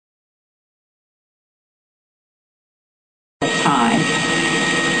time.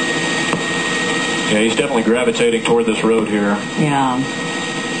 Yeah, he's definitely gravitating toward this road here. Yeah.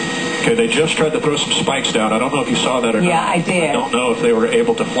 Okay, they just tried to throw some spikes down. I don't know if you saw that or not. Yeah, I did. I don't know if they were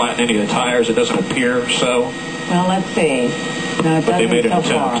able to flatten any of the tires. It doesn't appear so. Well, let's see. No, it But they made doesn't an so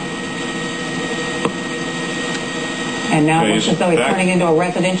far. attempt. And now Okay, it looks as though he's back. turning into a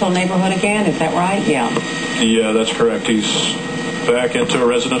residential neighborhood again. Is that right? Yeah. Yeah, that's correct. He's back into a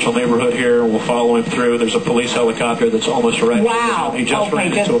residential neighborhood here. We'll follow him through. There's a police helicopter that's almost right. Wow. He just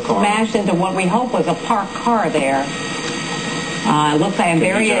ran just into a car. smashed into what we hope was a parked car there. Looks like, and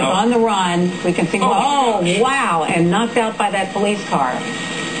there he is on the run. We can see, oh wow, and knocked out by that police car.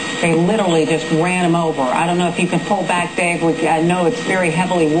 They literally just ran him over. I don't know if you can pull back, Dave. I know it's very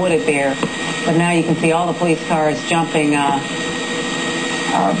heavily wooded there, but now you can see all the police cars jumping.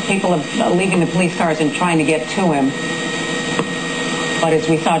 People are leaving the police cars and trying to get to him. But as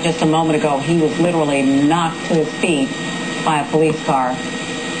we saw just a moment ago, he was literally knocked to his feet by a police car.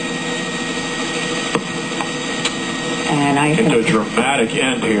 And I Into a dramatic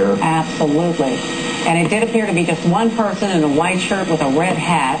end here. Absolutely. And it did appear to be just one person in a white shirt with a red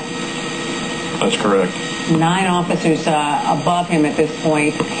hat. That's correct. 9 officers above him at this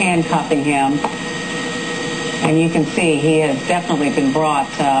point, handcuffing him. And you can see he has definitely been brought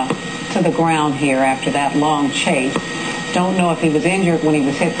to the ground here after that long chase. Don't know if he was injured when he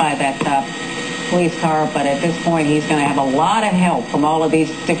was hit by that police car, but at this point he's going to have a lot of help from all of these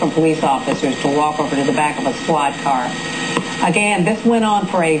different police officers to walk over to the back of a squad car. Again, this went on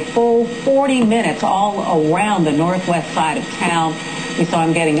for a full 40 minutes all around the northwest side of town. We saw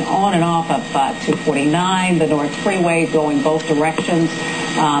him getting on and off of 249, the North Freeway, going both directions.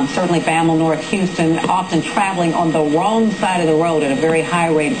 Certainly Bammel North Houston, often traveling on the wrong side of the road at a very high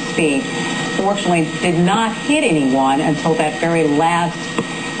rate of speed. Fortunately, did not hit anyone until that very last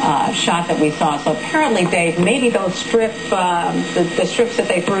shot that we saw. So apparently, Dave, maybe those the strips that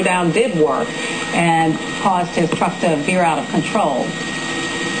they threw down did work and caused his truck to veer out of control.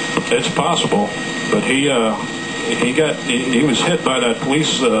 It's possible, but he was hit by that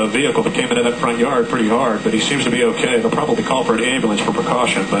police vehicle that came into that front yard pretty hard, but he seems to be okay. They'll probably call for an ambulance for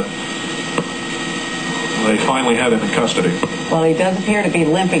precaution, but they finally have him in custody. Well, he does appear to be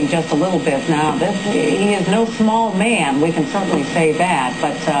limping just a little bit now. He is no small man, we can certainly say that,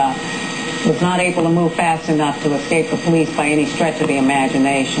 but was not able to move fast enough to escape the police by any stretch of the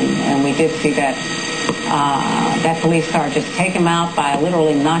imagination. And we did see that police car just take him out by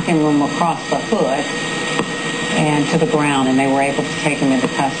literally knocking him across the hood and to the ground, and they were able to take him into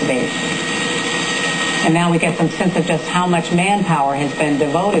custody. And now we get some sense of just how much manpower has been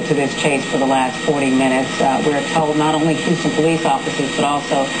devoted to this chase for the last 40 minutes. We're told not only Houston police officers, but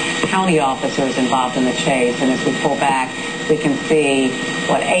also county officers involved in the chase. And as we pull back, we can see,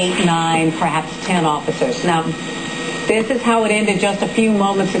 8, 9, perhaps 10 officers. Now, this is how it ended just a few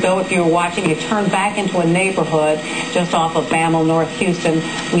moments ago. If you were watching, it turned back into a neighborhood just off of Bammel, North Houston.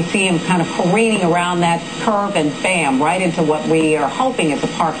 We see him kind of careening around that curve and bam, right into what we are hoping is a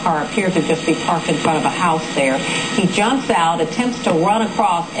parked car. Appears to just be parked in front of a house there. He jumps out, attempts to run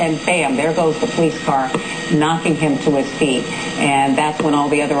across, and bam, there goes the police car, knocking him to his feet. And that's when all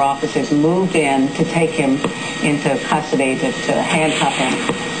the other officers moved in to take him into custody to handcuff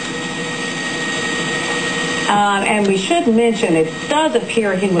him. And we should mention, it does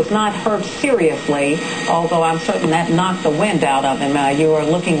appear he was not hurt seriously, although I'm certain that knocked the wind out of him. You are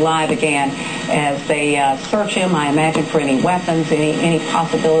looking live again as they search him, I imagine, for any weapons, any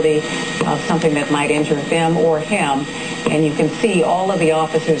possibility of something that might injure them or him. And you can see all of the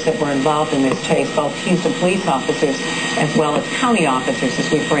officers that were involved in this chase, both Houston police officers as well as county officers,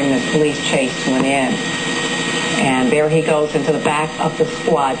 as we bring this police chase to an end. And there he goes into the back of the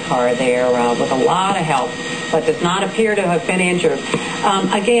squad car there with a lot of help, but does not appear to have been injured.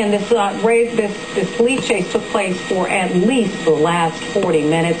 Again, this police chase took place for at least the last 40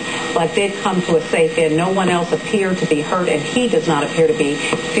 minutes, but did come to a safe end. No one else appeared to be hurt, and he does not appear to be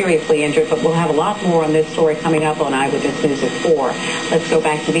seriously injured. But we'll have a lot more on this story coming up on Eyewitness News at 4. Let's go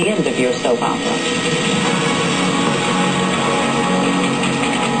back to the end of your soap opera.